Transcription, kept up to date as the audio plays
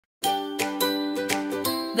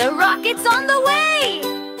The rocket's on the way!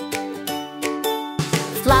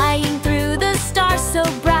 Flying through the stars so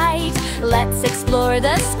bright, let's explore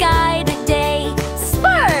the sky today.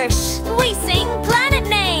 Sparsh! We sing planet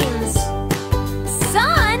names.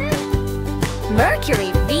 Sun,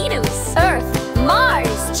 Mercury, Venus, Earth,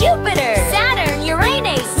 Mars, Jupiter, Saturn,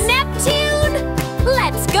 Uranus, Neptune.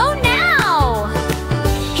 Let's go now!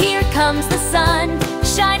 Here comes the sun,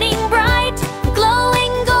 shining bright,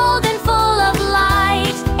 glowing golden, full of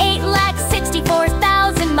light.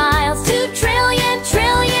 8,64,000 miles, 2 trillion,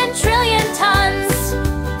 trillion, trillion tons.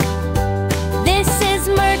 This is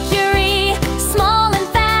Mercury, small and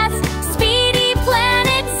fast, speedy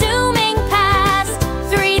planet zooming past.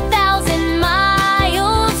 3,000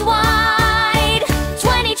 miles wide,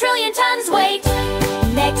 20 trillion tons weight.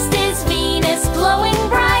 Next is Venus, glowing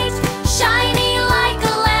bright, shiny like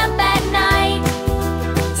a lamp at night.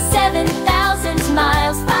 7,000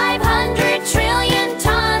 miles, 500 trillion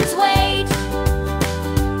tons weight.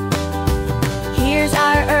 Here's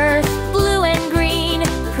our Earth, blue and green,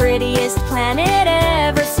 prettiest planet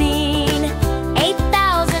ever seen.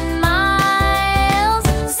 8,000 miles,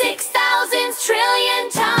 6,000 trillion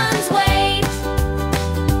tons weight.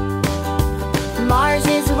 Mars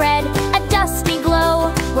is red, a dusty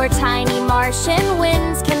glow, where tiny Martian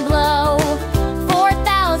winds can blow.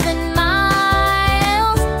 4,000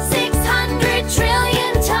 miles, 600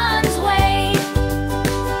 trillion tons weight.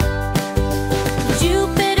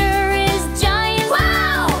 Jupiter is giant,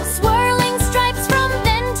 wow! Swirling stripes from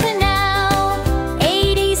then to now.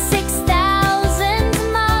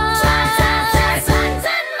 86,000 miles,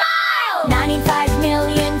 95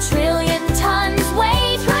 million trillion tons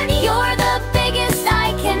weight. You're the biggest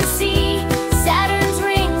I can see. Saturn's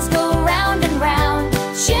rings go round and round,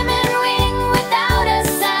 shimmering without a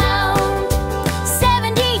sound.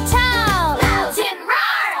 70 tau, mountain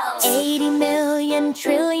rattle. 80 million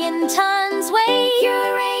trillion tons weight.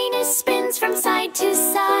 Uranus spins from side to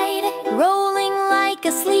side, rolling like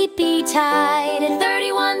a sleepy tide.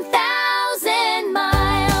 31,000